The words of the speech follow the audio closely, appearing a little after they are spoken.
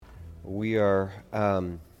We are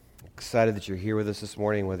excited that you're here with us this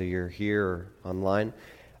morning, whether you're here or online.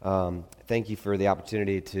 Thank you for the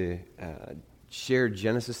opportunity to share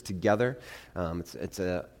Genesis together. It's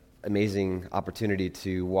an amazing opportunity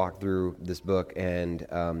to walk through this book, and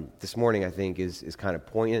this morning I think is kind of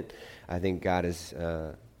poignant. I think God is,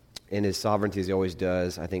 in His sovereignty as He always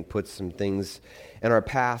does, I think puts some things in our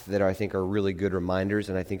path that I think are really good reminders,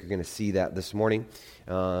 and I think you're going to see that this morning,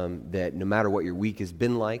 that no matter what your week has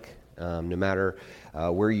been like, no matter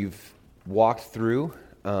where you've walked through,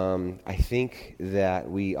 I think that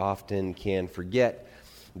we often can forget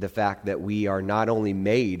the fact that we are not only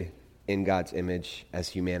made in God's image as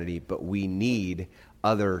humanity, but we need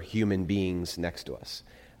other human beings next to us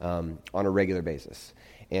on a regular basis.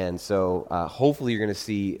 And so hopefully you're going to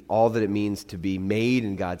see all that it means to be made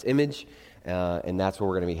in God's image, and that's where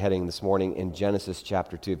we're going to be heading this morning in Genesis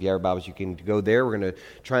chapter 2. If you have your Bibles, you can go there. We're going to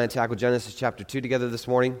try and tackle Genesis chapter 2 together this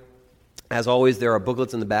morning. As always, there are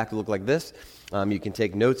booklets in the back that look like this. You can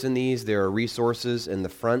take notes in these. There are resources in the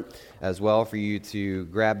front as well for you to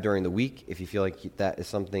grab during the week if you feel like that is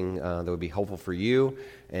something that would be helpful for you,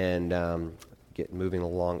 and get moving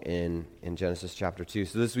along in Genesis chapter 2.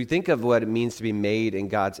 So as we think of what it means to be made in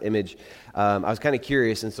God's image, I was kind of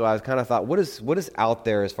curious, and so I was kind of thought, what is out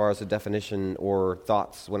there as far as a definition or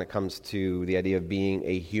thoughts when it comes to the idea of being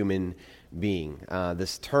a human being?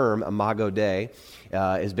 This term, imago Dei,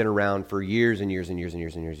 has been around for years and years and years and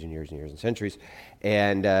years and years and years and years and centuries,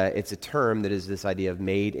 and it's a term that is this idea of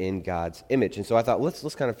made in God's image. And so I thought,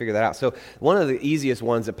 let's kind of figure that out. So one of the easiest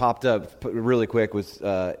ones that popped up really quick was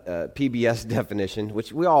PBS definition,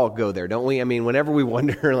 which we all go there, don't we? I mean, whenever we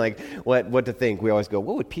wonder like what to think, we always go,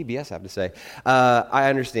 what would PBS have to say? I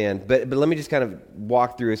understand, but let me just kind of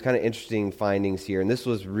walk through. It's kind of interesting findings here, and this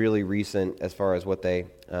was really recent as far as what they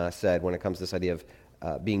said when it comes to this idea of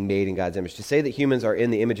being made in God's image. To say that humans are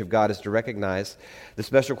in the image of God is to recognize the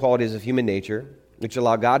special qualities of human nature, which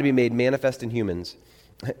allow God to be made manifest in humans.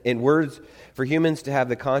 In words, for humans to have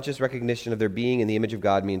the conscious recognition of their being in the image of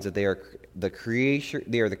God means that they are the creature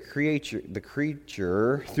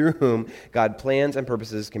through whom God plans and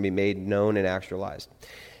purposes can be made known and actualized.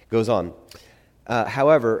 Goes on.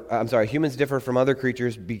 Humans differ from other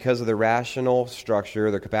creatures because of their rational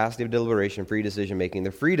structure, their capacity of deliberation, free decision-making.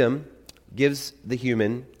 Their freedom gives the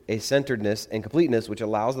human a centeredness and completeness which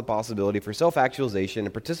allows the possibility for self-actualization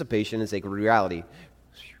and participation in sacred reality.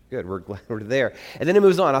 Good, we're glad we're there. And then it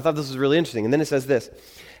moves on. I thought this was really interesting. And then it says this: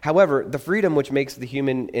 however, the freedom which makes the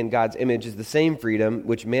human in God's image is the same freedom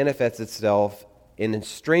which manifests itself in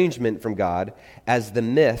estrangement from God, as the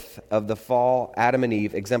myth of the fall Adam and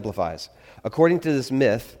Eve exemplifies. According to this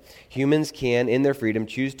myth, humans can, in their freedom,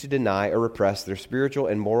 choose to deny or repress their spiritual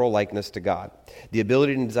and moral likeness to God. The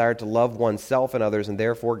ability and desire to love oneself and others, and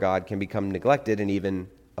therefore God, can become neglected and even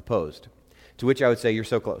opposed. To which I would say, you're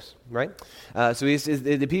so close, right? So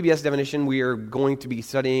the PBS definition, we are going to be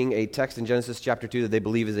studying a text in Genesis chapter 2 that they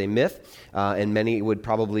believe is a myth, and many would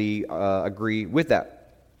probably agree with that.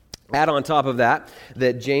 Add on top of that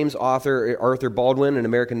James author Arthur Baldwin, an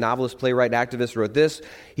American novelist, playwright, and activist, wrote this.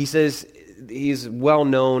 He says he's well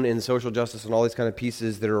known in social justice and all these kind of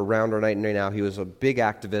pieces that are around right now. He was a big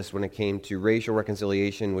activist when it came to racial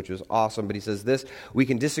reconciliation, which was awesome. But he says this: we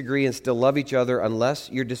can disagree and still love each other unless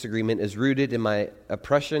your disagreement is rooted in my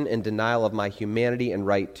oppression and denial of my humanity and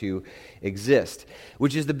right to exist.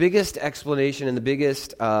 Which is the biggest explanation and the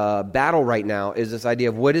biggest battle right now, is this idea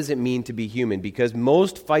of what does it mean to be human? Because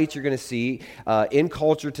most fights you're going to see in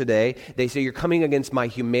culture today, they say you're coming against my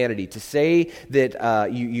humanity. To say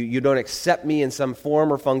that you don't accept me in some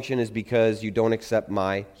form or function is because you don't accept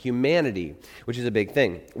my humanity, which is a big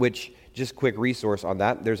thing. Which, just quick resource on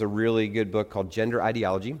that, there's a really good book called Gender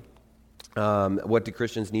Ideology. What do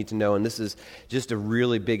Christians need to know? And this is just a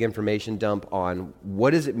really big information dump on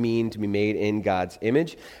what does it mean to be made in God's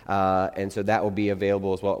image. And so that will be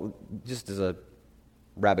available as well, just as a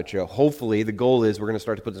rabbit trail. Hopefully, the goal is we're going to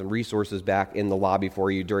start to put some resources back in the lobby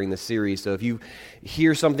for you during the series. So if you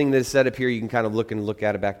hear something that's set up here, you can kind of look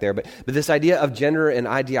at it back there. But this idea of gender and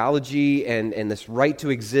ideology and this right to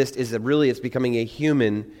exist is it's becoming a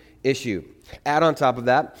human issue. Add on top of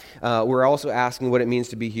that, we're also asking what it means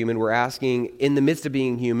to be human. We're asking, in the midst of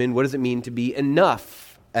being human, what does it mean to be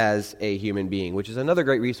enough? as a human being, which is another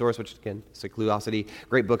great resource, which again, Secluosity,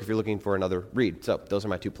 great book if you're looking for another read. So those are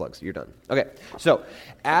my 2 plugs. You're done. Okay, so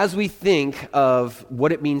as we think of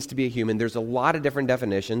what it means to be a human, there's a lot of different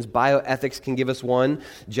definitions. Bioethics can give us one.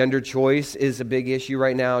 Gender choice is a big issue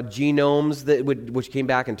right now. Genomes, which came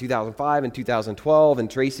back in 2005 and 2012, and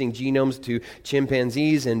tracing genomes to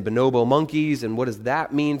chimpanzees and bonobo monkeys, and what does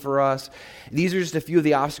that mean for us? These are just a few of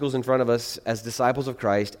the obstacles in front of us as disciples of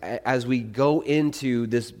Christ as we go into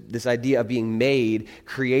this idea of being made,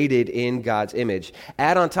 created in God's image.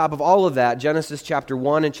 Add on top of all of that, Genesis chapter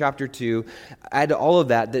 1 and chapter 2, add to all of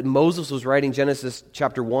that Moses was writing Genesis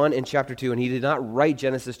chapter 1 and chapter 2, and he did not write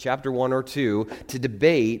Genesis chapter 1 or 2 to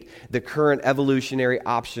debate the current evolutionary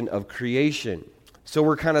option of creation. So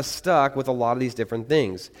we're kind of stuck with a lot of these different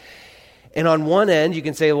things. And on one end, you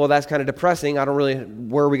can say, well, that's kind of depressing.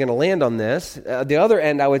 Where are we going to land on this? The other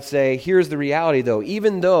end, I would say, here's the reality, though.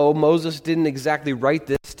 Even though Moses didn't exactly write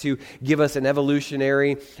this to give us an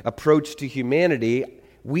evolutionary approach to humanity,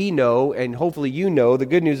 we know, and hopefully you know, the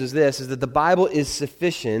good news is this, is that the Bible is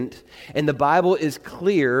sufficient, and the Bible is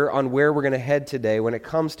clear on where we're going to head today when it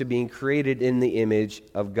comes to being created in the image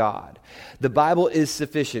of God. The Bible is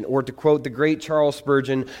sufficient, or to quote the great Charles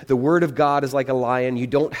Spurgeon, the Word of God is like a lion. You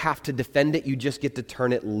don't have to defend it, you just get to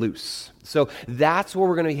turn it loose. So that's what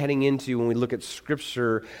we're going to be heading into when we look at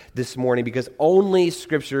Scripture this morning, because only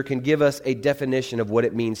Scripture can give us a definition of what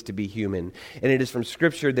it means to be human. And it is from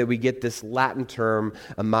Scripture that we get this Latin term,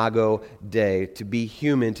 imago Dei, to be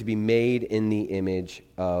human, to be made in the image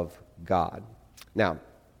of God. Now,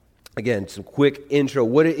 again, some quick intro,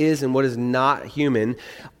 what it is and what is not human,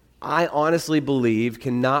 I honestly believe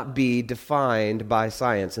cannot be defined by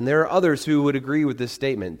science. And there are others who would agree with this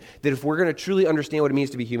statement, that if we're going to truly understand what it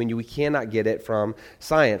means to be human, we cannot get it from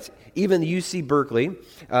science. Even UC Berkeley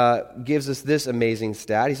gives us this amazing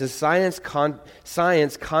stat. He says, the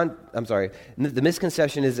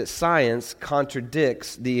misconception is that science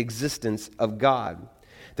contradicts the existence of God.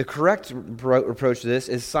 The correct approach to this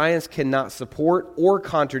is science cannot support or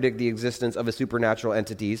contradict the existence of supernatural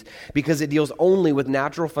entities because it deals only with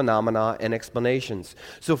natural phenomena and explanations.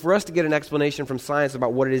 So for us to get an explanation from science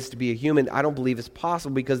about what it is to be a human, I don't believe it's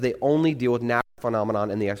possible because they only deal with natural phenomenon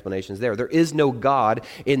and the explanations there. There is no God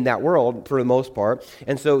in that world for the most part,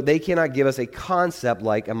 and so they cannot give us a concept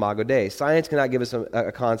like imago Dei. Science cannot give us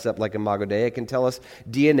a concept like imago Dei. It can tell us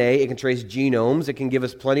DNA, it can trace genomes, it can give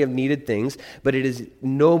us plenty of needed things, but it is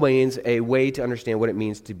no means a way to understand what it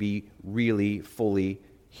means to be really fully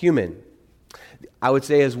human. I would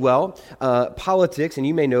say as well, politics, and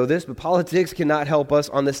you may know this, but politics cannot help us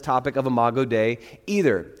on this topic of imago Dei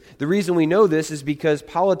either. The reason we know this is because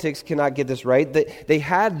politics cannot get this right. They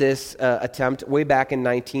had this attempt way back in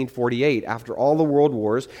 1948. After all the world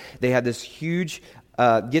wars, they had this huge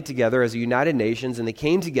get-together as a United Nations, and they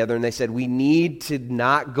came together and they said, we need to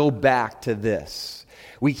not go back to this.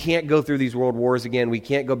 We can't go through these world wars again. We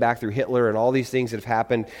can't go back through Hitler and all these things that have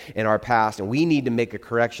happened in our past. And we need to make a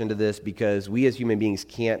correction to this because we as human beings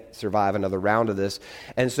can't survive another round of this.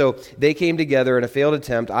 And so they came together in a failed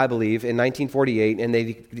attempt, I believe, in 1948, and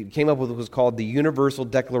they came up with what was called the Universal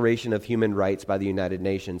Declaration of Human Rights by the United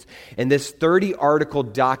Nations. And this 30-article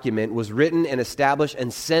document was written and established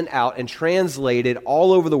and sent out and translated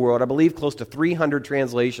all over the world. I believe close to 300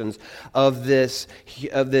 translations of this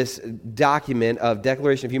document of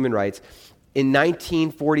Declaration of Human Rights in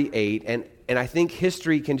 1948, and I think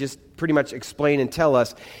history can just pretty much explain and tell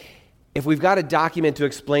us if we've got a document to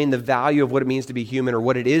explain the value of what it means to be human or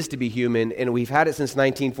what it is to be human, and we've had it since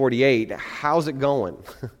 1948, how's it going?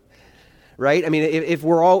 Right? I mean, if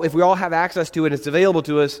we all have access to it and it's available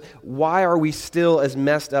to us, why are we still as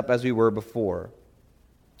messed up as we were before?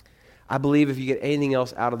 I believe if you get anything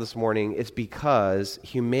else out of this morning, it's because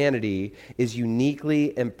humanity is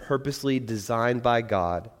uniquely and purposely designed by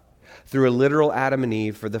God through a literal Adam and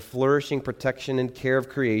Eve for the flourishing protection and care of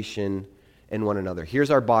creation and one another.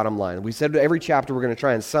 Here's our bottom line. We said every chapter we're going to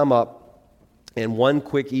try and sum up in one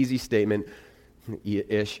quick, easy statement,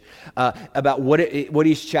 about what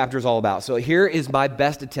each chapter is all about. So here is my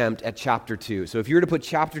best attempt at chapter 2. So if you were to put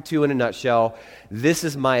chapter 2 in a nutshell, this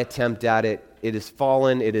is my attempt at it. It is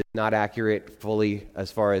fallen. It is not accurate fully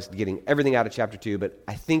as far as getting everything out of chapter 2, but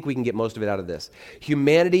I think we can get most of it out of this.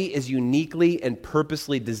 Humanity is uniquely and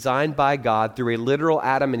purposely designed by God through a literal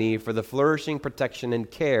Adam and Eve for the flourishing, protection, and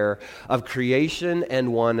care of creation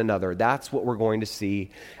and one another. That's what we're going to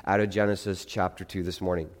see out of Genesis chapter 2 this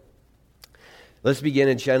morning. Let's begin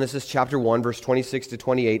in Genesis chapter 1, verse 26 to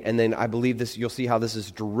 28, and then I believe this. You'll see how this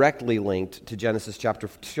is directly linked to Genesis chapter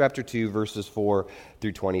 2, verses 4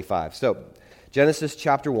 through 25. So, Genesis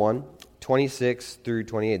chapter 1, 26 through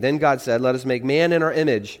 28. Then God said, "Let us make man in our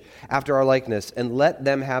image, after our likeness, and let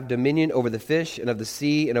them have dominion over the fish and of the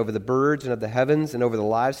sea and over the birds and of the heavens and over the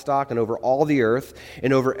livestock and over all the earth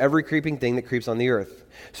and over every creeping thing that creeps on the earth."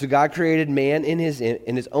 So God created man in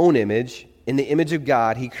his own image. In the image of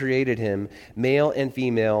God, he created him. Male and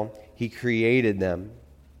female, he created them.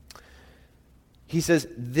 He says,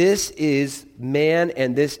 this is man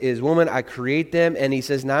and this is woman. I create them. And he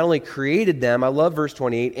says, not only created them, I love verse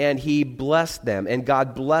 28, and he blessed them. And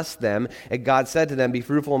God blessed them. And God said to them, "Be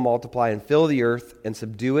fruitful and multiply and fill the earth and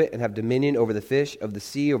subdue it and have dominion over the fish of the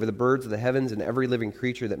sea, over the birds of the heavens and every living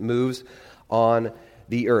creature that moves on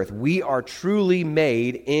the earth." We are truly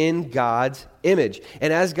made in God's image.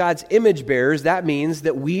 And as God's image bearers, that means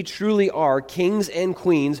that we truly are kings and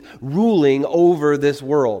queens ruling over this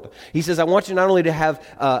world. He says, I want you not only to have,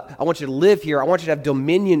 I want you to live here, I want you to have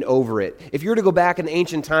dominion over it. If you were to go back in the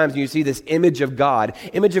ancient times and you see this image of God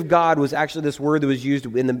was actually this word that was used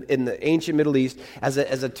in the ancient Middle East as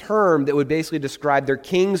a term that would basically describe their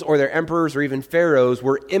kings or their emperors or even pharaohs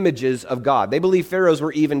were images of God. They believed pharaohs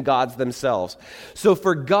were even gods themselves. So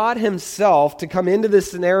for God himself to come into this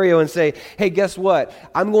scenario and say, hey, guess what?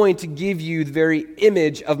 I'm going to give you the very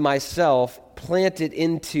image of myself planted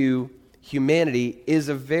into humanity is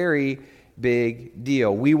a very big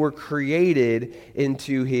deal. We were created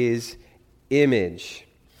into his image.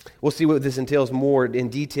 We'll see what this entails more in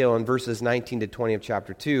detail in verses 19 to 20 of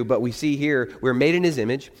chapter 2. But we see here, we're made in his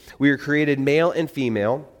image. We are created male and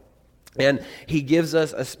female. And he gives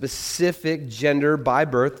us a specific gender by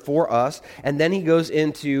birth for us. And then he goes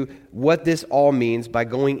into what this all means by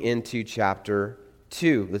going into chapter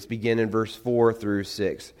 2. Let's begin in verse 4 through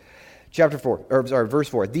 6. Verse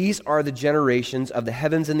 4. "These are the generations of the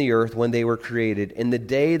heavens and the earth when they were created, in the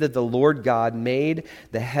day that the Lord God made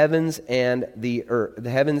the heavens and the earth,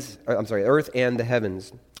 earth and the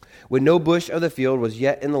heavens. When no bush of the field was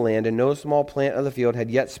yet in the land, and no small plant of the field had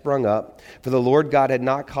yet sprung up, for the Lord God had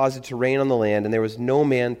not caused it to rain on the land, and there was no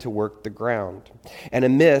man to work the ground. And a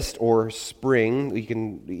mist, or spring, you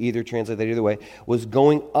can either translate that either way, was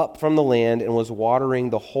going up from the land and was watering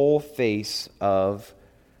the whole face of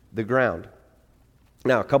the ground."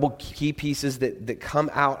 Now, a couple key pieces that come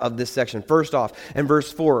out of this section. First off, in verse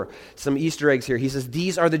 4, some Easter eggs here. He says,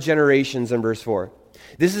 these are the generations in verse 4.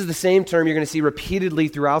 This is the same term you're going to see repeatedly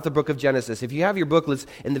throughout the book of Genesis. If you have your booklets,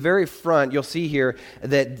 in the very front, you'll see here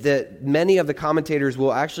that many of the commentators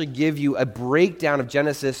will actually give you a breakdown of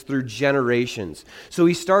Genesis through generations. So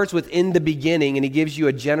he starts with in the beginning, and he gives you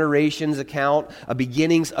a generations account, a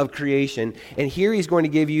beginnings of creation. And here he's going to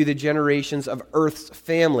give you the generations of Earth's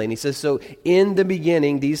family. And he says, so in the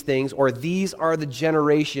beginning, these things, or these are the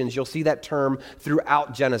generations. You'll see that term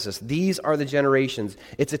throughout Genesis. These are the generations.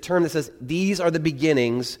 It's a term that says, these are the beginnings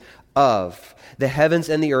of the heavens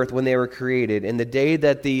and the earth when they were created. In the day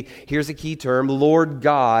that here's a key term, Lord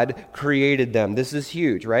God created them. This is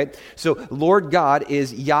huge, right? So Lord God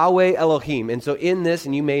is Yahweh Elohim. And so in this,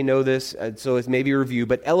 and you may know this, so it's maybe a review,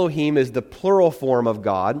 but Elohim is the plural form of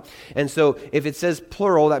God. And so if it says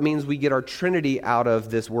plural, that means we get our Trinity out of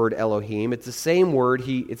this word Elohim. It's the same word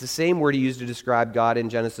he used to describe God in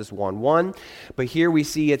Genesis 1:1. But here we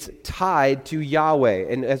see it's tied to Yahweh.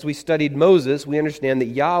 And as we studied Moses, we understand that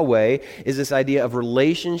Yahweh is this idea of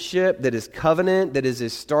relationship that is covenant, that is a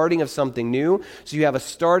starting of something new. So you have a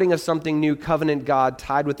starting of something new, covenant God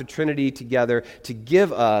tied with the Trinity together to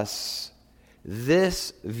give us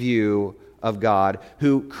this view of God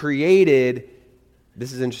who created,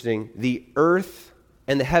 this is interesting, the earth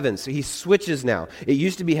and the heavens. So he switches now. It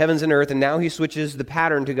used to be heavens and earth, and now he switches the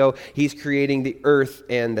pattern to go, he's creating the earth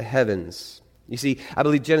and the heavens. You see, I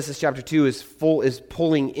believe Genesis chapter 2 is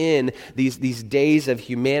pulling in these days of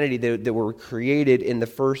humanity that were created in the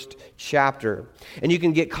first chapter. And you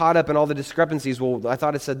can get caught up in all the discrepancies. Well, I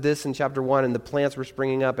thought it said this in chapter 1, and the plants were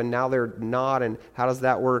springing up, and now they're not, and how does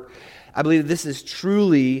that work? I believe this is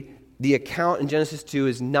truly, the account in Genesis 2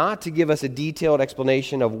 is not to give us a detailed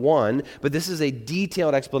explanation of 1, but this is a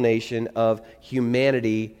detailed explanation of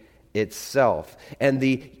humanity itself. And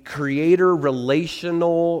the creator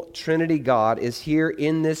relational Trinity God is here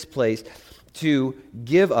in this place to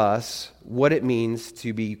give us what it means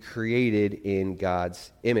to be created in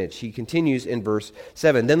God's image. He continues in verse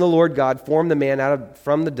 7. Then the Lord God formed the man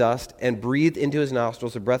from the dust and breathed into his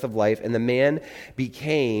nostrils a breath of life, and the man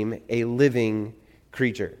became a living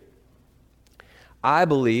creature. I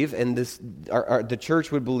believe, and the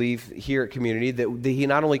church would believe here at Community, that he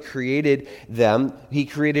not only created them, he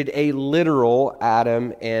created a literal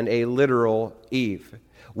Adam and a literal Eve.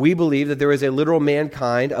 We believe that there is a literal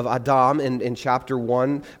mankind of Adam in chapter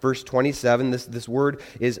 1, verse 27. This word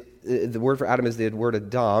is, the word for Adam is the word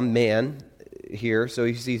Adam, man, here. So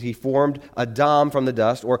he sees he formed Adam from the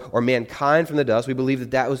dust, or mankind from the dust. We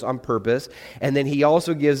believe that was on purpose. And then he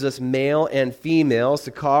also gives us male and female,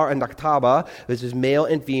 Sakar and Naktaba, which is male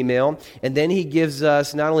and female. And then he gives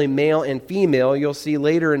us not only male and female, you'll see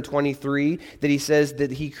later in 23 that he says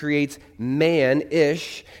that he creates man,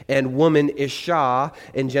 Ish, and woman, Isha,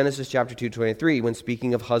 in Genesis chapter 2:23, when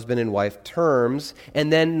speaking of husband and wife terms.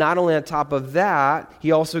 And then not only on top of that,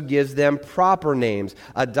 he also gives them proper names,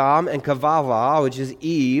 Adam and Kavava, which is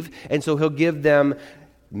Eve. And so he'll give them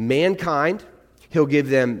mankind, he'll give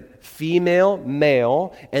them female,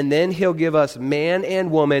 male, and then he'll give us man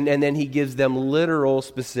and woman, and then he gives them literal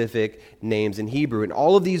specific names in Hebrew. And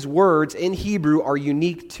all of these words in Hebrew are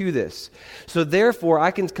unique to this. So therefore,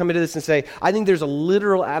 I can come into this and say, I think there's a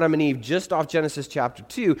literal Adam and Eve just off Genesis chapter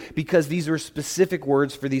 2, because these are specific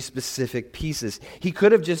words for these specific pieces. He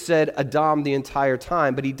could have just said Adam the entire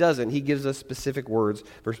time, but he doesn't. He gives us specific words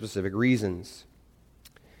for specific reasons.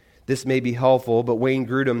 This may be helpful, but Wayne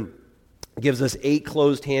Grudem gives us 8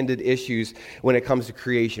 closed-handed issues when it comes to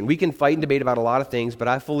creation. We can fight and debate about a lot of things, but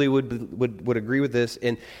I fully would agree with this.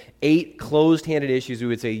 In 8 closed-handed issues, we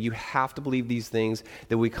would say you have to believe these things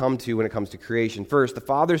that we come to when it comes to creation. First, the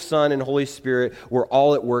Father, Son, and Holy Spirit were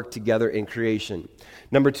all at work together in creation.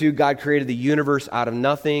 Number 2, God created the universe out of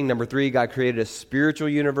nothing. Number 3, God created a spiritual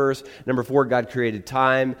universe. Number 4, God created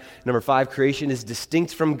time. Number 5, creation is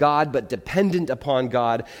distinct from God but dependent upon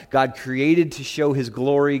God. God created to show His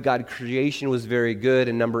glory. God creation was very good.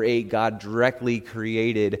 And number 8, God directly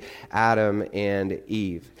created Adam and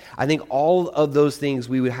Eve. I think all of those things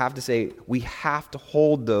we would have to say, we have to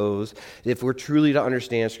hold those if we're truly to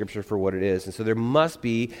understand Scripture for what it is. And so there must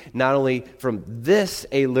be not only from this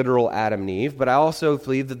a literal Adam and Eve, but I also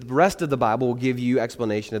believe that the rest of the Bible will give you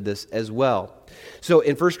explanation of this as well. So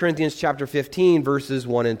in 1 Corinthians chapter 15, verses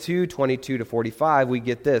 1 and 2, 22 to 45, we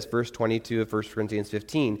get this, verse 22 of 1 Corinthians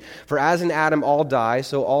 15. For as in Adam all die,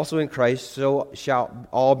 so also in Christ so shall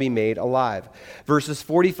all be made alive. Verses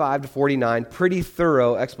 45 to 49, pretty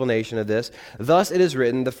thorough explanation of this. Thus it is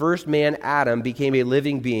written, the first man, Adam, became a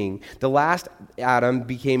living being. The last Adam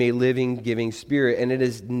became a living, giving spirit. And it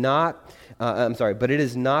is not... but it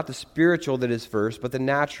is not the spiritual that is first, but the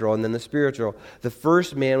natural, and then the spiritual. The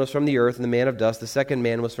first man was from the earth, and the man of dust. The second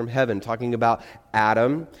man was from heaven, talking about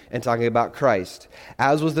Adam and talking about Christ.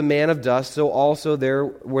 As was the man of dust, so also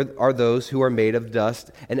are those who are made of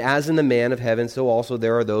dust. And as in the man of heaven, so also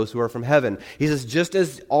there are those who are from heaven. He says, just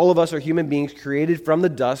as all of us are human beings created from the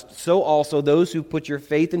dust, so also those who put your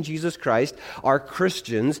faith in Jesus Christ are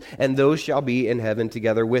Christians, and those shall be in heaven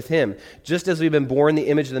together with him. Just as we've been born the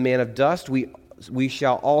image of the man of dust, we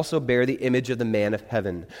shall also bear the image of the man of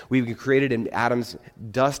heaven. We've been created in Adam's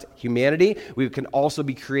dust humanity. We can also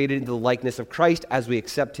be created in the likeness of Christ as we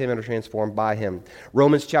accept him and are transformed by him.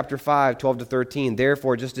 Romans chapter 5, 12 to 13.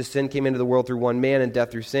 Therefore, just as sin came into the world through one man and death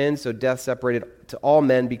through sin, so death separated to all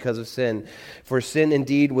men because of sin. For sin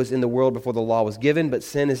indeed was in the world before the law was given, but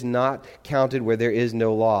sin is not counted where there is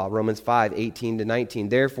no law. Romans 5, 18 to 19.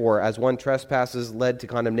 Therefore, as one trespasses led to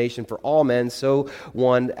condemnation for all men, so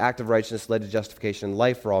one act of righteousness led to justification and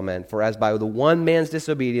life for all men. For as by the one man's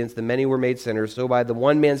disobedience the many were made sinners, so by the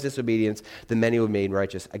one man's disobedience the many were made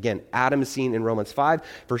righteous. Again, Adam is seen in Romans 5,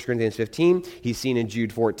 1 Corinthians 15. He's seen in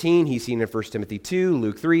Jude 14. He's seen in 1 Timothy 2,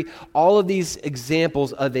 Luke 3. All of these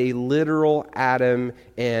examples of a literal Adam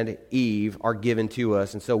and Eve are given to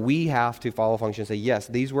us. And so we have to follow function and say, yes,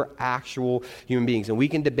 these were actual human beings. And we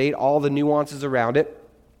can debate all the nuances around it,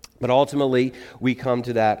 but ultimately we come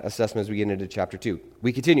to that assessment as we get into chapter 2.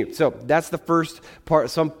 We continue. So that's the first part.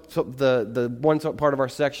 The one part of our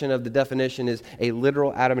section of the definition is a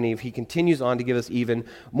literal Adam and Eve. He continues on to give us even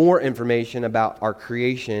more information about our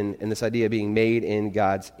creation and this idea of being made in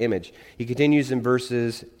God's image. He continues in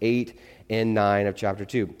verses 8 and 9 of chapter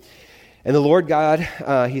 2. And the Lord God,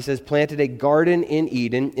 he says, planted a garden in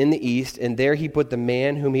Eden in the east, and there he put the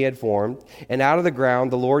man whom he had formed. And out of the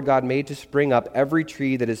ground the Lord God made to spring up every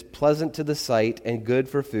tree that is pleasant to the sight and good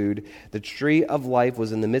for food. The tree of life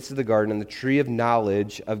was in the midst of the garden, and the tree of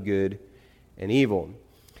knowledge of good and evil.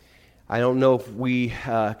 I don't know if we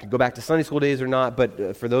could go back to Sunday school days or not,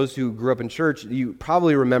 but for those who grew up in church, you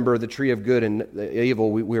probably remember the tree of good and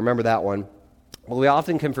evil. We remember that one. Well, we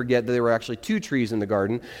often can forget that there were actually 2 trees in the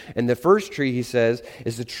garden. And the first tree, he says,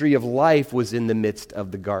 is the tree of life was in the midst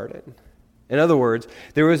of the garden. In other words,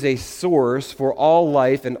 there was a source for all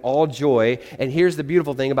life and all joy. And here's the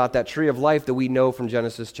beautiful thing about that tree of life that we know from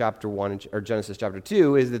Genesis chapter 1 or Genesis chapter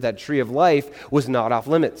 2 is that tree of life was not off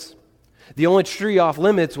limits. The only tree off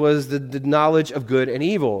limits was the knowledge of good and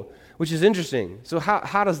evil, which is interesting. So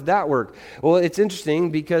how does that work? Well, it's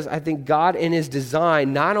interesting because I think God in his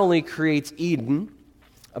design not only creates Eden,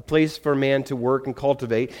 a place for man to work and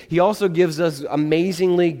cultivate, he also gives us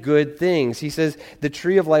amazingly good things. He says the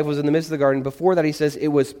tree of life was in the midst of the garden. Before that, he says it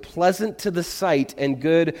was pleasant to the sight and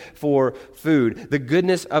good for food. The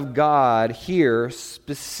goodness of God here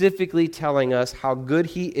specifically telling us how good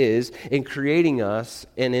he is in creating us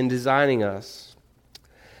and in designing us.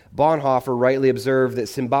 Bonhoeffer rightly observed that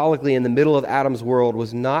symbolically in the middle of Adam's world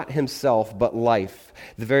was not himself but life,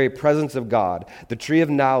 the very presence of God. The tree of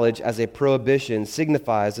knowledge as a prohibition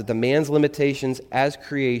signifies that the man's limitations as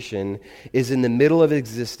creation is in the middle of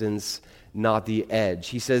existence, not the edge.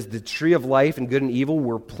 He says the tree of life and good and evil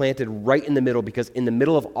were planted right in the middle because in the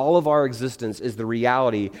middle of all of our existence is the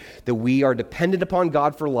reality that we are dependent upon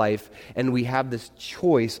God for life and we have this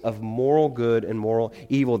choice of moral good and moral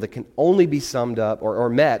evil that can only be summed up or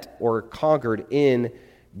met or conquered in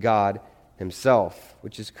God himself,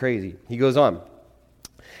 which is crazy. He goes on.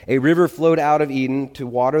 A river flowed out of Eden to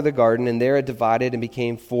water the garden, and there it divided and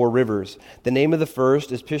became 4 rivers. The name of the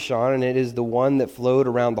first is Pishon, and it is the one that flowed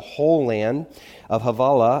around the whole land of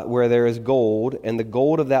Havilah, where there is gold, and the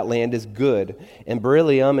gold of that land is good. And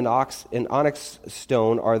beryllium and onyx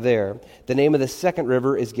stone are there. The name of the second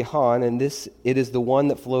river is Gihon, and it is the one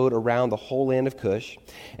that flowed around the whole land of Cush.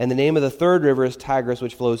 And the name of the third river is Tigris,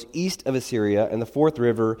 which flows east of Assyria, and the fourth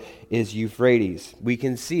river is Euphrates. We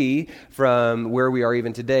can see from where we are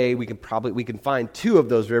even today, we can find 2 of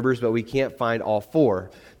those rivers, but we can't find all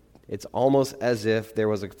 4. It's almost as if there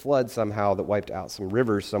was a flood somehow that wiped out some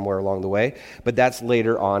rivers somewhere along the way, but that's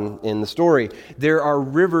later on in the story. There are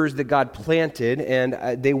rivers that God planted,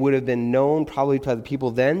 and they would have been known probably by the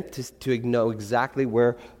people then to know exactly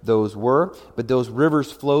where those were, but those rivers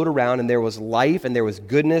flowed around, and there was life, and there was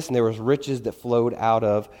goodness, and there was riches that flowed out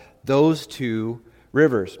of those 2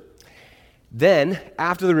 rivers. Then,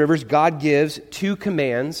 after the rivers, God gives 2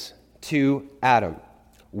 commands to Adam.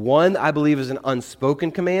 One, I believe, is an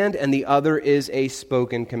unspoken command, and the other is a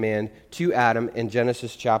spoken command to Adam in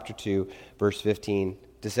Genesis chapter 2, verse 15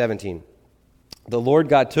 to 17. The Lord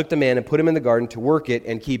God took the man and put him in the garden to work it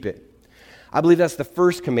and keep it. I believe that's the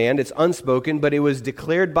first command. It's unspoken, but it was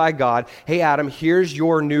declared by God, hey, Adam, here's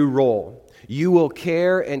your new role. You will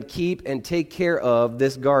care and keep and take care of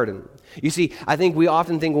this garden. You see, I think we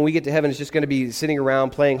often think when we get to heaven, it's just going to be sitting around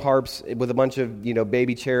playing harps with a bunch of,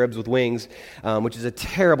 baby cherubs with wings, which is a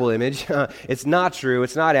terrible image. It's not true.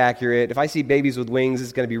 It's not accurate. If I see babies with wings,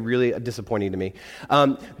 it's going to be really disappointing to me.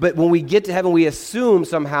 But when we get to heaven, we assume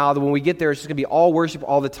somehow that when we get there, it's just going to be all worship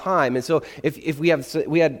all the time. And so if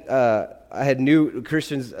I had new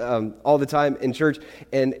Christians all the time in church,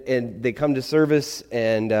 and they come to service,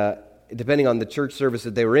 and depending on the church service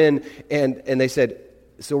that they were in, and they said,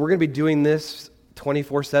 so we're going to be doing this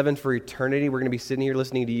 24/7 for eternity. We're going to be sitting here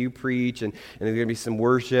listening to you preach, and there's going to be some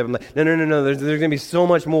worship. I'm like, no. There's going to be so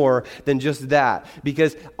much more than just that.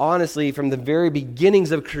 Because honestly, from the very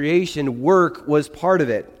beginnings of creation, work was part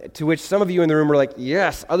of it. To which some of you in the room were like,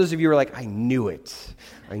 yes. Others of you were like, I knew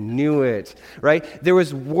it, right? There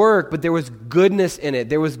was work, but there was goodness in it.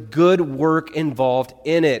 There was good work involved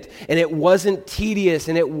in it. And it wasn't tedious,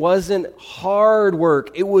 and it wasn't hard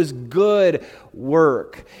work. It was good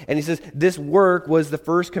work. And he says this work was the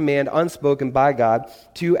first command unspoken by God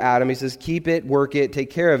to Adam. He says, keep it, work it, take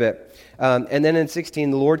care of it. And then in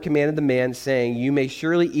 16, the Lord commanded the man, saying, you may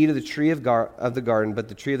surely eat of the tree of the garden, but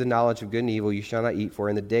the tree of the knowledge of good and evil you shall not eat, for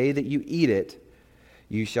in the day that you eat it,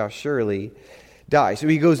 you shall surely die. So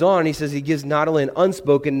he goes on, and he says he gives not only an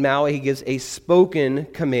unspoken, now he gives a spoken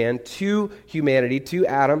command to humanity, to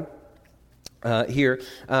Adam here.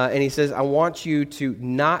 And he says, I want you to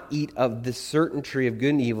not eat of this certain tree of good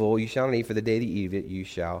and evil. You shall not eat, for the day that you eat it, you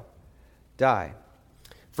shall die.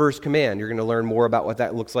 First command. You're going to learn more about what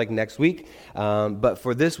that looks like next week. But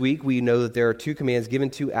for this week, we know that there are 2 commands given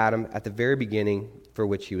to Adam at the very beginning for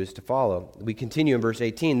which he was to follow. We continue in verse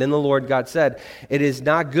 18. Then the Lord God said, it is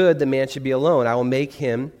not good that man should be alone. I will make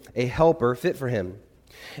him a helper fit for him.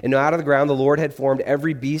 And out of the ground the Lord had formed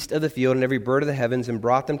every beast of the field and every bird of the heavens and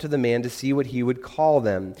brought them to the man to see what he would call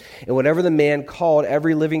them. And whatever the man called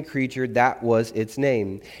every living creature, that was its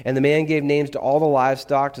name. And the man gave names to all the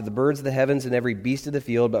livestock, to the birds of the heavens and every beast of the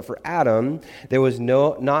field. But for Adam there was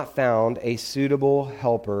not found a suitable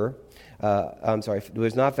helper. There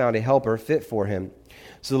was not found a helper fit for him.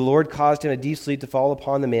 So the Lord caused him a deep sleep to fall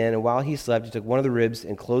upon the man, and while he slept, he took one of the ribs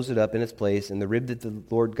and closed it up in its place. And the rib that the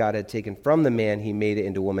Lord God had taken from the man, he made it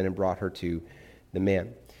into a woman and brought her to the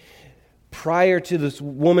man. Prior to this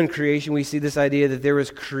woman creation, we see this idea that there was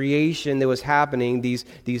creation that was happening, these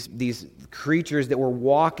creatures that were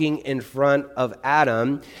walking in front of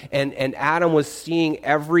Adam, and Adam was seeing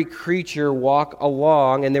every creature walk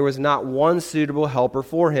along, and there was not one suitable helper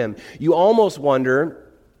for him. You almost wonder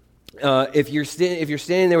if you're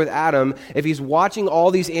standing there with Adam, if he's watching all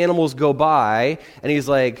these animals go by, and he's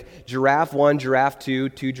like, giraffe 1, giraffe 2,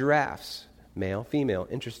 2 giraffes. Male, female,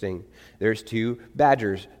 interesting. There's 2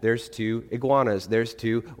 badgers. There's 2 iguanas. There's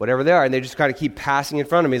 2 whatever they are. And they just kind of keep passing in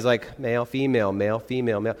front of me. He's like, male, female, male,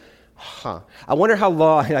 female, male. I wonder how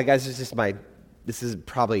long, guys, this is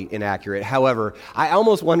probably inaccurate. However, I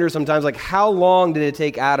almost wonder sometimes, like, how long did it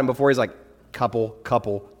take Adam before he's like, couple,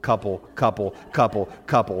 couple, couple, couple, couple,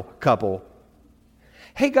 couple, couple.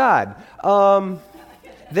 Hey, God,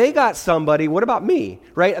 they got somebody. What about me?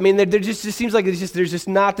 Right? I mean, there just seems like there's just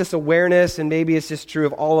not this awareness, and maybe it's just true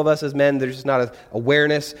of all of us as men. There's just not an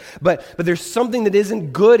awareness, but there's something that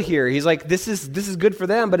isn't good here. He's like, this is good for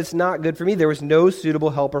them, but it's not good for me. There was no suitable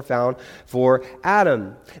helper found for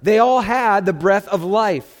Adam. They all had the breath of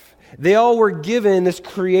life. They all were given this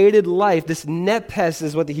created life. This nepes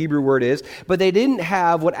is what the Hebrew word is, but they didn't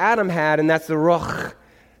have what Adam had, and that's the ruach.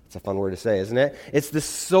 It's a fun word to say, isn't it? It's the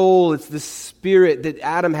soul, it's the spirit that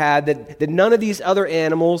Adam had that none of these other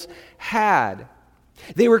animals had.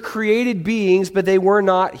 They were created beings, but they were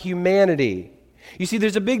not humanity. You see,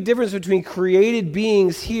 there's a big difference between created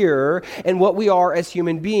beings here and what we are as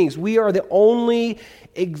human beings. We are the only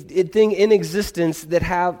thing in existence that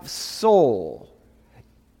have soul.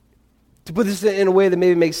 To put this in a way that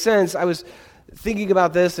maybe makes sense, I was thinking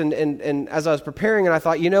about this, and as I was preparing, and I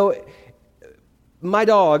thought, my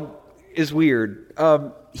dog is weird.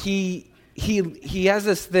 He has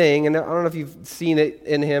this thing, and I don't know if you've seen it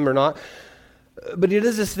in him or not, but he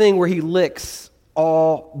does this thing where he licks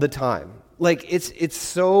all the time. Like, it's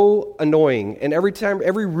so annoying. And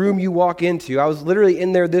every room you walk into, I was literally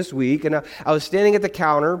in there this week, and I was standing at the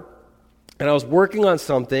counter, and I was working on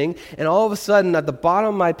something, and all of a sudden, at the bottom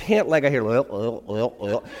of my pant leg, I hear,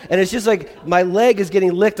 and it's just like my leg is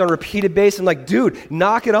getting licked on a repeated basis. I'm like, dude,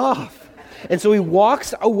 knock it off. And so he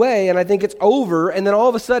walks away, and I think it's over, and then all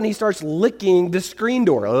of a sudden he starts licking the screen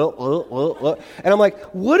door. And I'm like,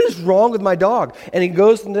 what is wrong with my dog? And he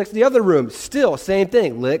goes to the other room, still, same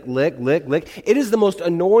thing, lick, lick, lick, lick. It is the most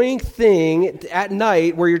annoying thing at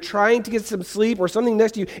night where you're trying to get some sleep or something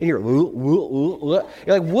next to you, and you're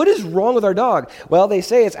like, what is wrong with our dog? Well, they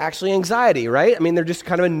say it's actually anxiety, right? I mean, they're just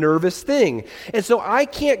kind of a nervous thing. And so I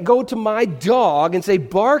can't go to my dog and say,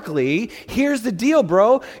 Barkley, here's the deal,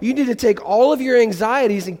 bro. You need to take all of your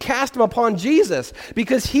anxieties and cast them upon Jesus,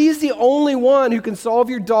 because he's the only one who can solve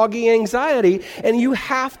your doggy anxiety, and you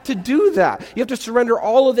have to do that. You have to surrender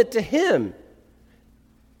all of it to him.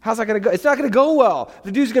 How's that going to go? It's not going to go well.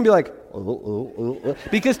 The dude's going to be like,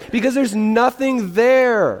 because there's nothing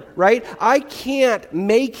there, right? I can't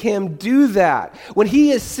make him do that. When he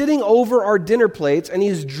is sitting over our dinner plates and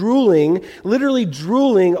he's drooling, literally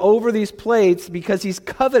drooling over these plates because he's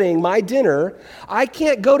coveting my dinner, I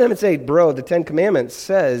can't go to him and say, bro, the 10 Commandments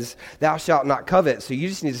says thou shalt not covet, so you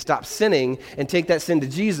just need to stop sinning and take that sin to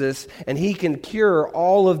Jesus, and he can cure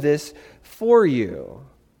all of this for you.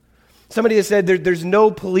 Somebody has said there's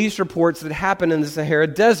no police reports that happen in the Sahara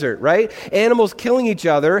Desert, right? Animals killing each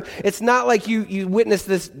other. It's not like you witness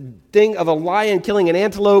this thing of a lion killing an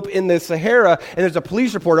antelope in the Sahara, and there's a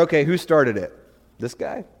police report. Okay, who started it? This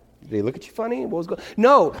guy? Did he look at you funny? What was going on?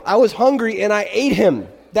 No, I was hungry and I ate him.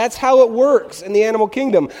 That's how it works in the animal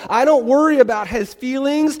kingdom. I don't worry about his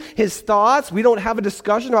feelings, his thoughts. We don't have a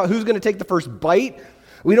discussion about who's going to take the first bite.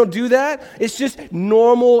 We don't do that. It's just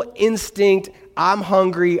normal instinct. I'm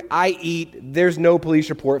hungry, I eat. There's no police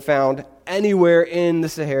report found anywhere in the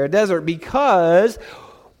Sahara Desert, because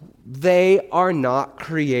they are not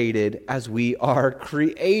created as we are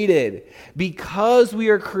created. Because we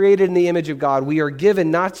are created in the image of God, we are given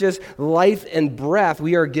not just life and breath,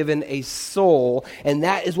 we are given a soul, and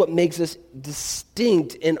that is what makes us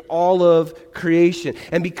distinct in all of creation.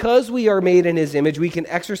 And because we are made in his image, we can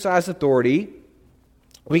exercise authority,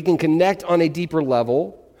 we can connect on a deeper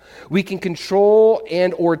level, we can control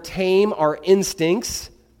and or tame our instincts,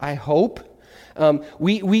 I hope.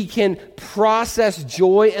 We can process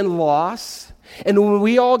joy and loss. And when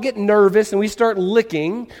we all get nervous and we start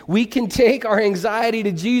licking, we can take our anxiety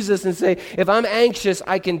to Jesus and say, if I'm anxious,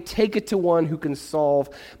 I can take it to one who can solve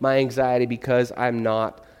my anxiety, because I'm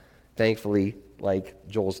not, thankfully, like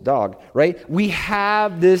Joel's dog, right? We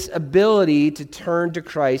have this ability to turn to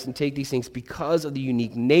Christ and take these things because of the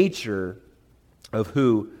unique nature of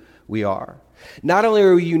who we are. Not only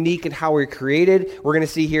are we unique in how we're created, we're going to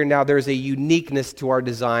see here now there's a uniqueness to our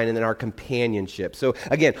design and in our companionship. So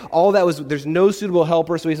again, all that was, there's no suitable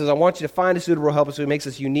helper. So he says, I want you to find a suitable helper. So he makes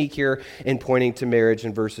us unique here in pointing to marriage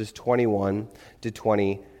in verses 21 to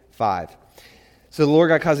 25. So the Lord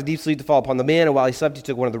God caused a deep sleep to fall upon the man, and while he slept, he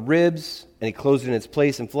took one of the ribs, and he closed it in its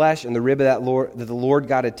place in flesh, and the rib of that the Lord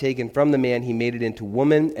God had taken from the man, he made it into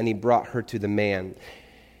woman, and he brought her to the man.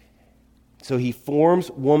 So he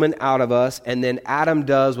forms woman out of us, and then Adam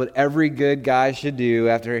does what every good guy should do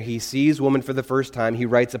after he sees woman for the first time. He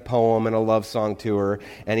writes a poem and a love song to her,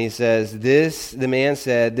 and he says, the man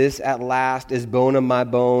said, this at last is bone of my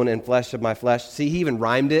bone and flesh of my flesh. See, he even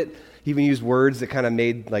rhymed it. He even used words that kind of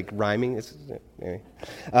made like rhyming.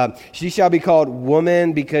 She shall be called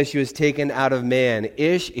woman because she was taken out of man.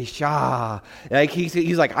 Isha. Like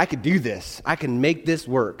he's like, I could do this. I can make this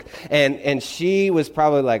work. And she was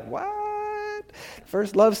probably like, what?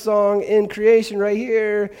 First love song in creation right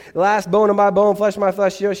here. The last bone of my bone, flesh of my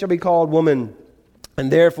flesh, shall be called woman.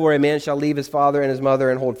 And therefore a man shall leave his father and his mother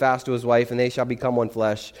and hold fast to his wife, and they shall become one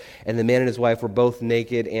flesh. And the man and his wife were both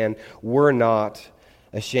naked and were not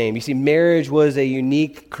ashamed. You see, marriage was a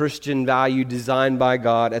unique Christian value designed by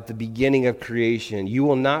God at the beginning of creation. You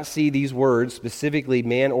will not see these words, specifically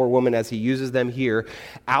man or woman, as he uses them here,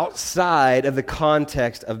 outside of the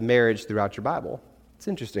context of marriage throughout your Bible. It's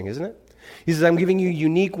interesting, isn't it? He says, I'm giving you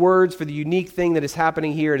unique words for the unique thing that is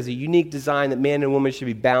happening here. It is a unique design that man and woman should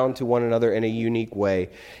be bound to one another in a unique way.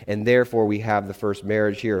 And therefore, we have the first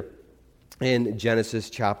marriage here in Genesis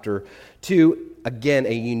chapter 2. Again,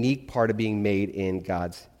 a unique part of being made in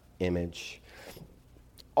God's image.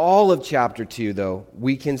 All of chapter 2, though,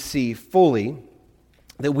 we can see fully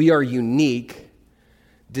that we are unique,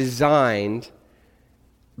 designed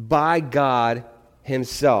by God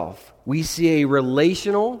himself. We see a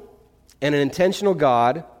relational and an intentional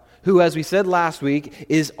God who, as we said last week,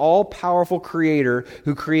 is all-powerful creator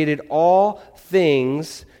who created all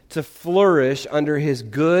things to flourish under his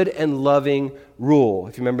good and loving rule.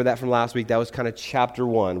 If you remember that from last week, that was kind of chapter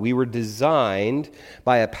 1. We were designed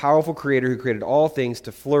by a powerful creator who created all things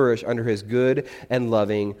to flourish under his good and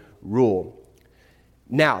loving rule.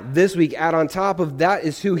 Now, this week, add on top of that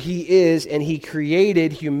is who he is, and he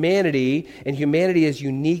created humanity, and humanity is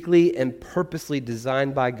uniquely and purposely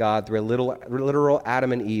designed by God through a literal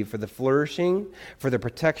Adam and Eve for the flourishing, for the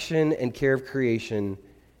protection and care of creation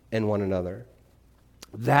and one another.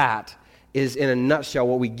 That is, in a nutshell,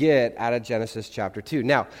 what we get out of Genesis chapter 2.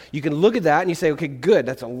 Now, you can look at that and you say, okay, good,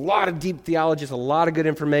 that's a lot of deep theology, it's a lot of good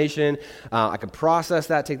information. I can process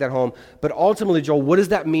that, take that home. But ultimately, Joel, what does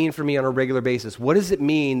that mean for me on a regular basis? What does it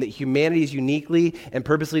mean that humanity is uniquely and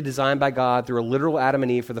purposely designed by God through a literal Adam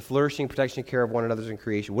and Eve for the flourishing, protection, and care of one another's in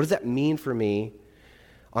creation? What does that mean for me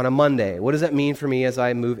on a Monday? What does that mean for me as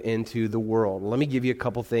I move into the world? Let me give you a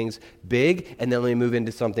couple things big, and then let me move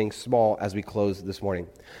into something small as we close this morning.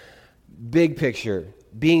 Big picture,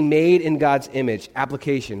 being made in God's image,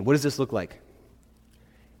 application. What does this look like?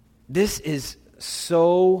 This is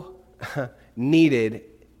so needed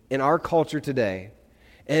in our culture today,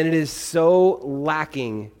 and it is so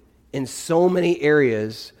lacking in so many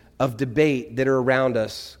areas of debate that are around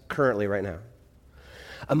us currently right now.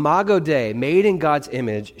 Imago Dei, made in God's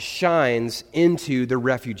image, shines into the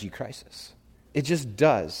refugee crisis. It just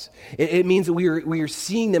does. It means that we are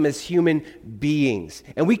seeing them as human beings.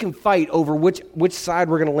 And we can fight over which side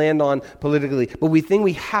we're going to land on politically. But we think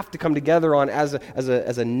we have to come together on as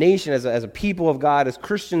a nation, as a people of God, as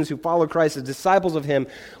Christians who follow Christ, as disciples of him.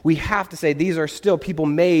 We have to say these are still people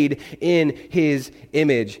made in his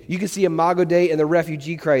image. You can see Imago Dei in the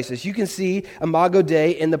refugee crisis. You can see Imago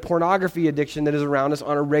Dei in the pornography addiction that is around us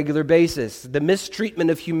on a regular basis. The mistreatment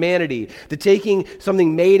of humanity. The taking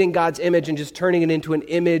something made in God's image and just turning it into an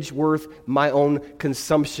image worth my own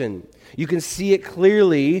consumption. You can see it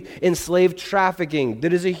clearly in slave trafficking.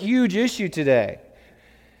 That is a huge issue today.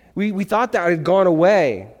 We thought that had gone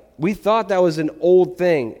away. We thought that was an old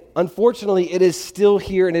thing. Unfortunately, it is still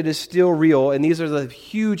here and it is still real, and these are the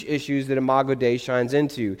huge issues that Imago Dei shines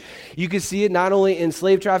into. You can see it not only in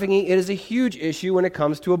slave trafficking, it is a huge issue when it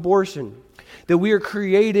comes to abortion. That we are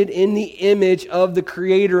created in the image of the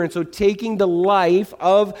Creator. And so taking the life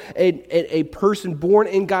of a person born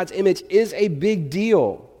in God's image is a big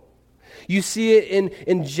deal. You see it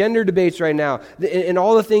in gender debates right now, in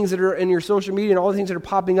all the things that are in your social media and all the things that are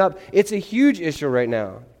popping up. It's a huge issue right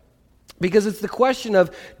now. Because it's the question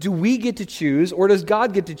of, do we get to choose, or does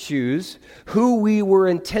God get to choose who we were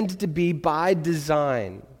intended to be by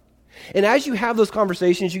design? And as you have those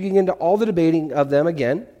conversations, you can get into all the debating of them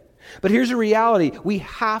again. But here's a reality. We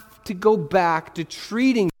have to go back to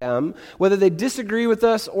treating them, whether they disagree with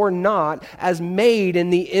us or not, as made in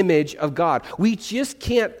the image of God. We just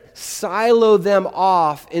can't silo them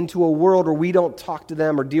off into a world where we don't talk to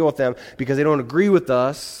them or deal with them because they don't agree with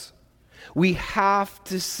us. We have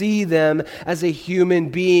to see them as a human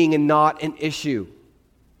being and not an issue.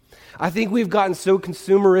 I think we've gotten so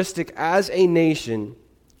consumeristic as a nation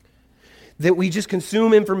that we just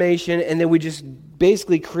consume information and then we just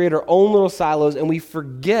basically create our own little silos, and we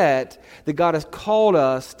forget that God has called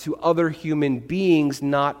us to other human beings,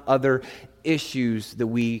 not other issues that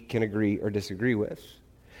we can agree or disagree with.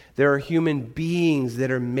 There are human beings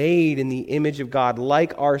that are made in the image of God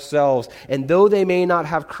like ourselves, and though they may not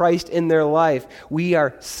have Christ in their life, we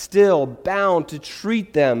are still bound to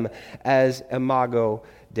treat them as Imago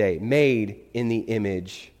Dei, made in the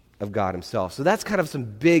image of God himself. So that's kind of some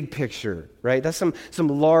big picture, right? That's some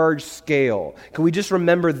large scale. Can we just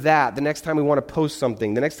remember that the next time we want to post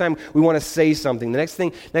something, the next time we want to say something, the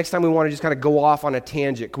next time we want to just kind of go off on a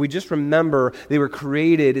tangent? Can we just remember they were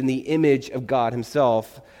created in the image of God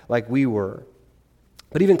himself like we were?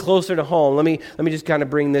 But even closer to home, let me just kind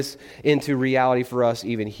of bring this into reality for us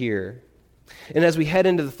even here. And as we head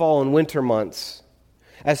into the fall and winter months,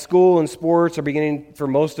 as school and sports are beginning for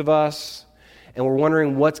most of us, and we're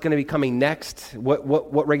wondering what's going to be coming next,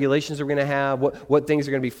 what regulations are we going to have, what things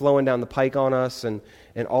are going to be flowing down the pike on us, and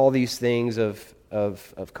all these things of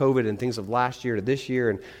COVID and things of last year to this year.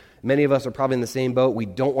 And many of us are probably in the same boat. We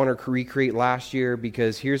don't want to recreate last year,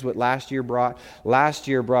 because here's what last year brought. Last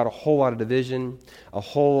year brought a whole lot of division, a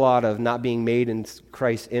whole lot of not being made in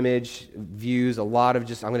Christ's image views, a lot of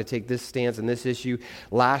just, I'm going to take this stance on this issue.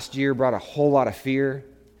 Last year brought a whole lot of fear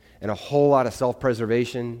and a whole lot of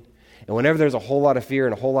self-preservation. And whenever there's a whole lot of fear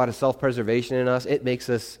and a whole lot of self-preservation in us, it makes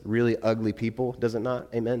us really ugly people, does it not?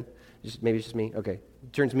 Amen? Maybe it's just me? Okay.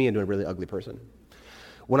 It turns me into a really ugly person.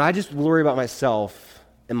 When I just worry about myself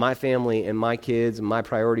and my family and my kids and my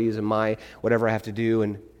priorities and my whatever I have to do,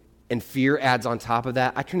 and fear adds on top of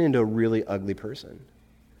that, I turn into a really ugly person.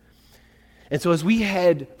 And so as we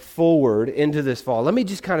head forward into this fall, let me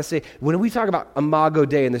just kind of say, when we talk about Imago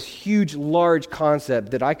Dei and this huge, large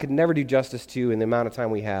concept that I could never do justice to in the amount of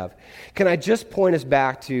time we have, can I just point us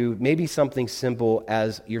back to maybe something simple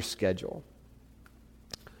as your schedule?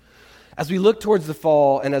 As we look towards the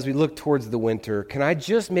fall and as we look towards the winter, can I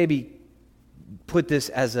just maybe put this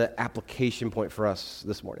as an application point for us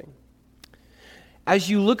this morning? As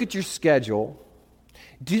you look at your schedule,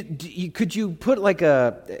 could you put like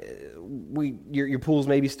your pools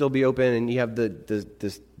maybe still be open, and you have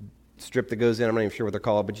this strip that goes in, I'm not even sure what they're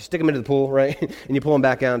called, but you stick them into the pool, right? And you pull them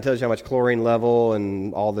back out and it tells you how much chlorine level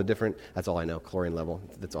and all the different, that's all I know, chlorine level,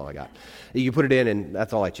 that's all I got. You put it in and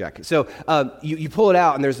that's all I check. So you pull it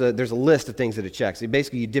out and there's a list of things that it checks.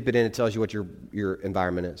 Basically, you dip it in, it tells you what your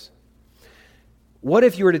environment is. What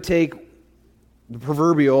if you were to take the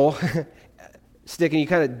proverbial stick and you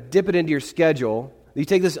kind of dip it into your schedule? You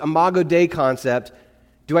take this Imago Dei concept.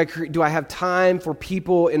 Do I have time for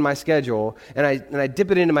people in my schedule? And I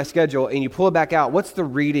dip it into my schedule, and you pull it back out. What's the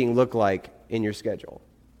reading look like in your schedule?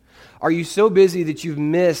 Are you so busy that you've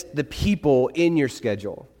missed the people in your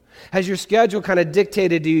schedule? Has your schedule kind of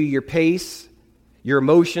dictated to you your pace, your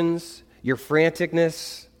emotions, your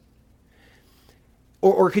franticness?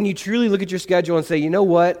 Or can you truly look at your schedule and say, you know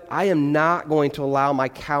what? I am not going to allow my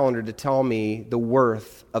calendar to tell me the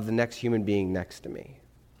worth of the next human being next to me.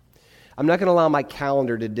 I'm not going to allow my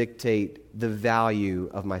calendar to dictate the value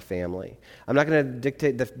of my family. I'm not going to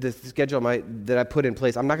dictate the schedule that I put in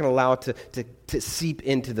place. I'm not going to allow it to seep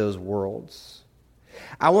into those worlds.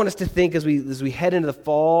 I want us to think as we head into the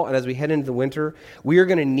fall and as we head into the winter, we are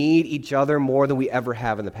going to need each other more than we ever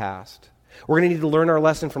have in the past. We're going to need to learn our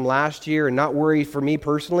lesson from last year and not worry. For me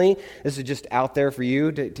personally, this is just out there for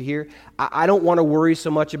you to hear. I don't want to worry so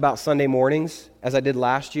much about Sunday mornings as I did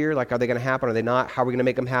last year. Like, are they going to happen? Are they not? How are we going to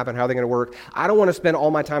make them happen? How are they going to work? I don't want to spend all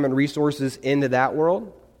my time and resources into that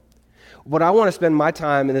world. What I want to spend my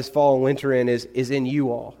time in this fall and winter in is in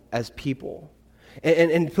you all as people.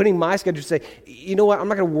 And putting my schedule to say, you know what, I'm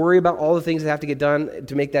not going to worry about all the things that have to get done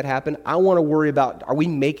to make that happen. I want to worry about, are we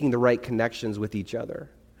making the right connections with each other?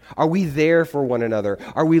 Are we there for one another?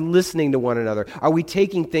 Are we listening to one another? Are we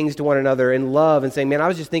taking things to one another in love and saying, man, I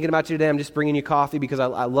was just thinking about you today. I'm just bringing you coffee because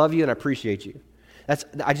I love you and I appreciate you.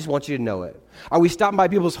 I just want you to know it. Are we stopping by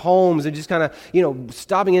people's homes and just kind of,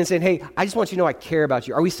 stopping in and saying, hey, I just want you to know I care about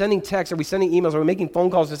you? Are we sending texts? Are we sending emails? Are we making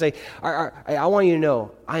phone calls to say, I want you to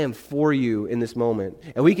know I am for you in this moment?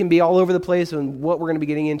 And we can be all over the place on what we're going to be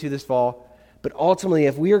getting into this fall. But ultimately,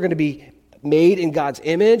 if we are going to be made in God's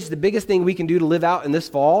image, the biggest thing we can do to live out in this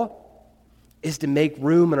fall is to make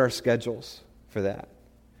room in our schedules for that.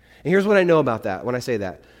 And here's what I know about that when I say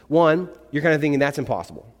that. One, you're kind of thinking that's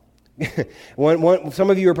impossible. Some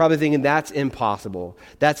of you are probably thinking that's impossible.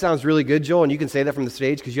 That sounds really good, Joel, and you can say that from the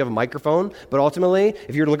stage because you have a microphone. But ultimately,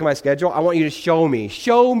 if you were to look at my schedule, I want you to show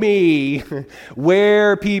me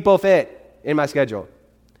where people fit in my schedule.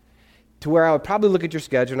 To where I would probably look at your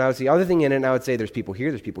schedule and I would see other thing in it, and I would say there's people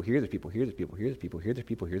here, there's people here, there's people here, there's people here, there's people here, there's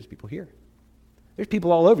people here, there's people here. There's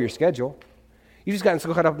people all over your schedule. You've just gotten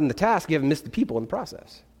so caught up in the task, you haven't missed the people in the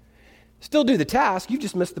process. Still do the task, you've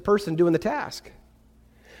just missed the person doing the task.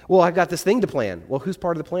 Well, I've got this thing to plan. Well, who's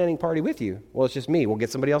part of the planning party with you? Well, it's just me. We'll get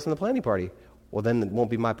somebody else in the planning party. Well, then it won't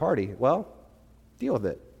be my party. Well, deal with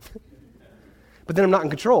it. But then I'm not in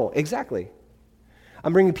control. Exactly.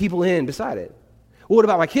 I'm bringing people in beside it. Well, what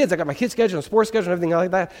about my kids? I got my kids' schedule and sports schedule and everything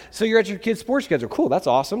like that. So you're at your kids' sports schedule. Cool, that's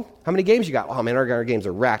awesome. How many games you got? Oh, man, our games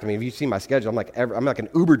are racked. I mean, if you see my schedule, I'm like an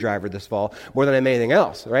Uber driver this fall more than I'm anything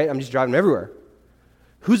else, right? I'm just driving them everywhere.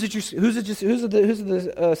 Who's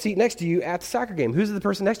the seat next to you at the soccer game? Who's the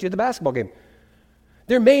person next to you at the basketball game?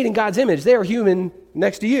 They're made in God's image. They are human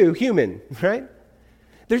next to you, human, right?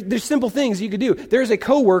 There's simple things you could do. There's a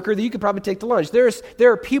coworker that you could probably take to lunch. There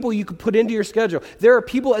are people you could put into your schedule. There are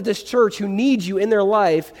people at this church who need you in their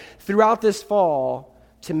life throughout this fall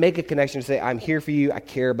to make a connection, to say, I'm here for you, I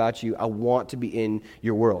care about you, I want to be in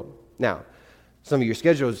your world. Now, some of your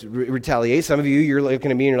schedules retaliate. Some of you're looking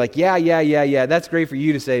at me and you're like, yeah, that's great for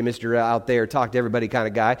you to say, Mr. Out there, talk to everybody kind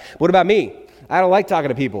of guy. What about me? I don't like talking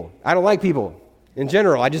to people. I don't like people in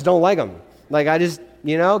general. I just don't like them. Like, I just,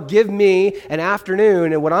 give me an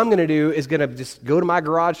afternoon, and what I'm going to do is going to just go to my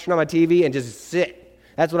garage, turn on my TV, and just sit.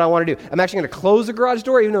 That's what I want to do. I'm actually going to close the garage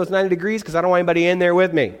door, even though it's 90 degrees, because I don't want anybody in there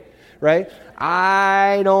with me, right?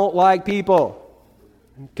 I don't like people.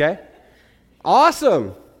 Okay?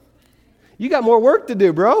 Awesome. You got more work to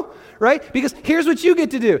do, bro, right? Because here's what you get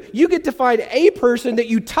to do. You get to find a person that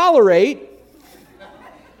you tolerate,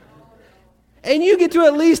 and you get to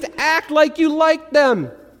at least act like you like them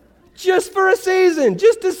just for a season,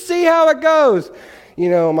 just to see how it goes.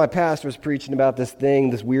 My pastor was preaching about this thing,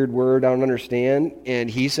 this weird word I don't understand, and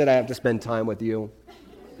he said, I have to spend time with you.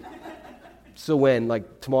 So when?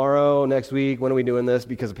 Like tomorrow, next week? When are we doing this?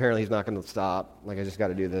 Because apparently he's not going to stop. Like, I just got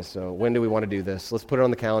to do this. So when do we want to do this? Let's put it on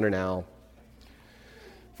the calendar now.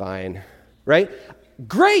 Fine. Right?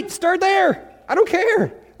 Great. Start there. I don't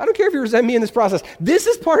care. I don't care if you resent me in this process. This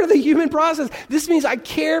is part of the human process. This means I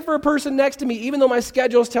care for a person next to me, even though my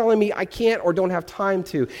schedule is telling me I can't or don't have time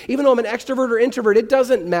to. Even though I'm an extrovert or introvert, it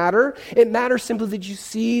doesn't matter. It matters simply that you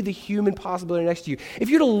see the human possibility next to you. If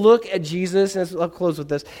you're to look at Jesus, and I'll close with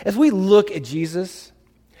this. As we look at Jesus,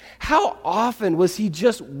 how often was he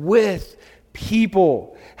just with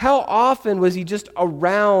people? How often was he just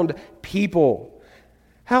around people?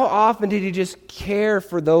 How often did he just care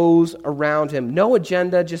for those around him? No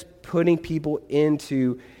agenda, just putting people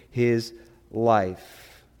into his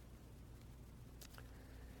life.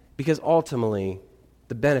 Because ultimately,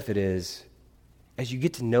 the benefit is, as you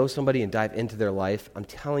get to know somebody and dive into their life, I'm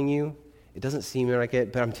telling you, it doesn't seem like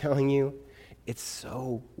it, but I'm telling you, it's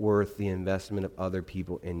so worth the investment of other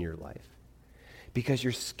people in your life. Because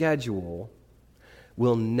your schedule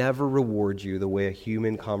will never reward you the way a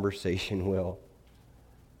human conversation will.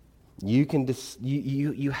 You can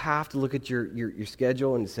you have to look at your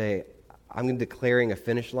schedule and say, I'm declaring a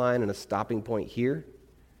finish line and a stopping point here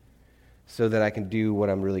so that I can do what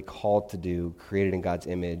I'm really called to do, created in God's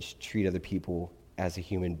image, treat other people as a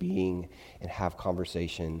human being, and have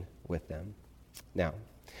conversation with them. Now,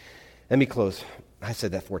 let me close. I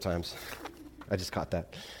said that 4 times. I just caught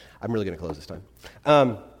that. I'm really going to close this time.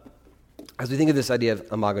 As we think of this idea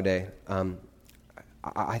of Imago Dei,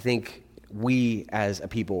 I think we as a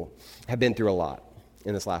people have been through a lot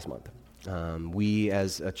in this last month. We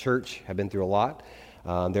as a church have been through a lot.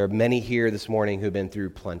 There are many here this morning who have been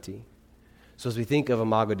through plenty. So as we think of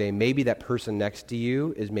Imago Dei, maybe that person next to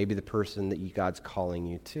you is maybe the person that God's calling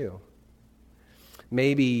you to.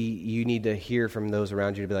 Maybe you need to hear from those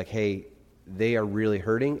around you to be like, hey, they are really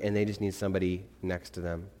hurting and they just need somebody next to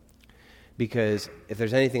them. Because if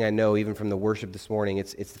there's anything I know, even from the worship this morning,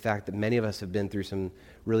 it's the fact that many of us have been through some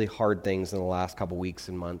really hard things in the last couple weeks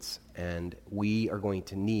and months, and we are going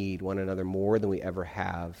to need one another more than we ever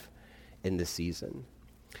have in this season.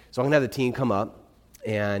 So I'm going to have the team come up,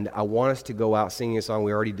 and I want us to go out singing a song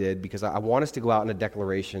we already did, because I want us to go out in a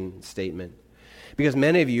declaration statement. Because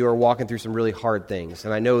many of you are walking through some really hard things,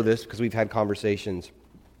 and I know this because we've had conversations.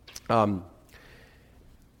 And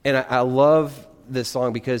I love this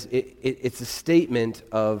song because it's a statement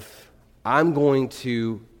of, I'm going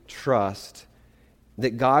to trust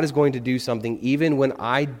that God is going to do something even when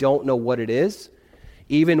I don't know what it is,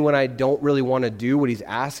 even when I don't really want to do what He's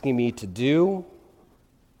asking me to do.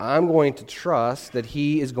 I'm going to trust that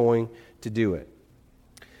He is going to do it.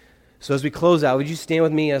 So as we close out, would you stand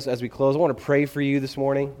with me as we close? I want to pray for you this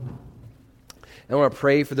morning. I want to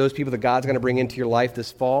pray for those people that God's going to bring into your life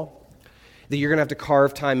this fall, that you're going to have to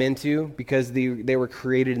carve time into because they were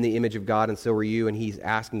created in the image of God and so were you, and He's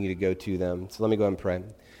asking you to go to them. So let me go ahead and pray.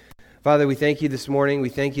 Father, we thank you this morning. We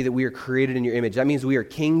thank you that we are created in your image. That means we are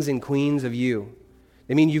kings and queens of you.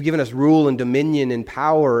 It means you've given us rule and dominion and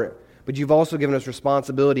power, but you've also given us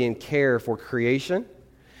responsibility and care for creation.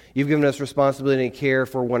 You've given us responsibility and care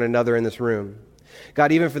for one another in this room.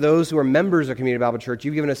 God, even for those who are members of Community Bible Church,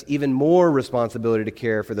 you've given us even more responsibility to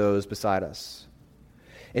care for those beside us.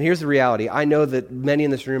 And here's the reality. I know that many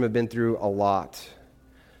in this room have been through a lot.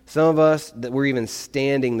 Some of us that we're even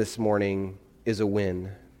standing this morning is a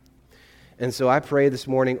win. And so I pray this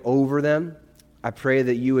morning over them. I pray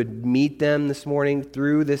that you would meet them this morning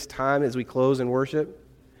through this time as we close in worship,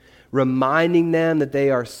 reminding them that they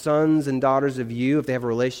are sons and daughters of you if they have a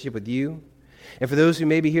relationship with you. And for those who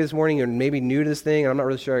may be here this morning and maybe new to this thing, and I'm not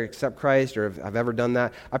really sure I accept Christ or if I've ever done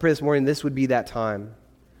that, I pray this morning this would be that time.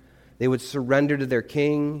 They would surrender to their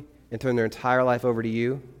King and turn their entire life over to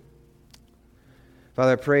you.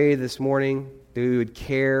 Father, I pray this morning that we would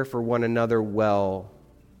care for one another well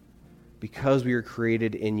because we are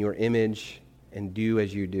created in your image and do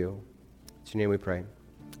as you do. In your name we pray.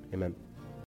 Amen.